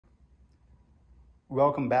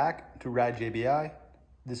Welcome back to Ride JBI.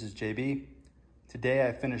 This is JB. Today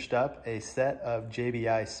I finished up a set of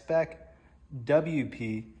JBI Spec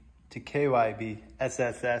WP to KYB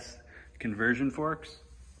SSS conversion forks.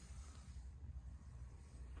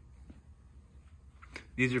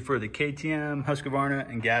 These are for the KTM, Husqvarna,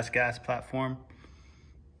 and GasGas platform.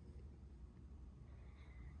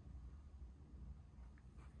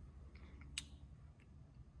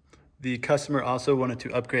 The customer also wanted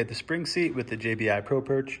to upgrade the spring seat with the JBI Pro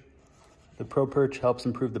Perch. The Pro Perch helps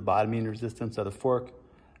improve the bottoming resistance of the fork.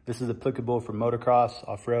 This is applicable for motocross,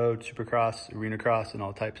 off-road, supercross, arena cross, and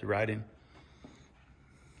all types of riding.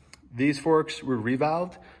 These forks were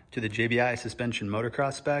revalved to the JBI Suspension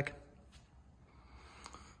Motocross spec.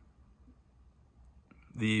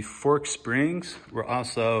 The fork springs were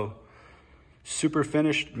also super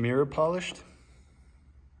finished mirror polished.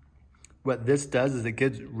 What this does is it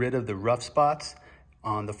gets rid of the rough spots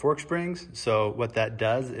on the fork springs. So what that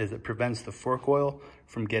does is it prevents the fork oil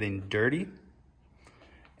from getting dirty.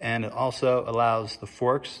 And it also allows the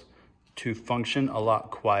forks to function a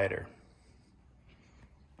lot quieter.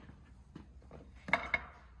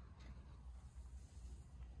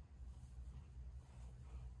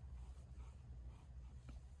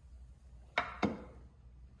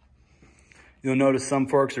 You'll notice some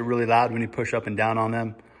forks are really loud when you push up and down on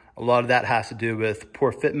them. A lot of that has to do with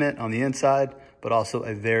poor fitment on the inside, but also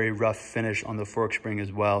a very rough finish on the fork spring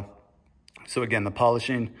as well. So again, the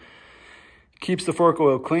polishing keeps the fork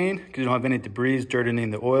oil clean because you don't have any debris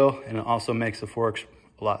dirtying the oil, and it also makes the forks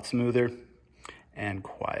a lot smoother and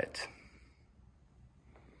quiet.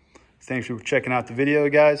 Thanks for checking out the video,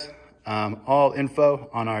 guys. All info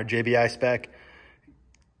on our JBI Spec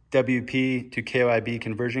WP to KYB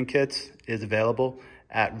conversion kits is available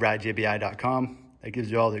at ridejbi.com. That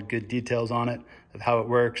gives you all the good details on it, of how it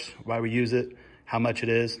works, why we use it, how much it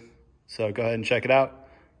is. So go ahead and check it out.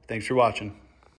 Thanks for watching.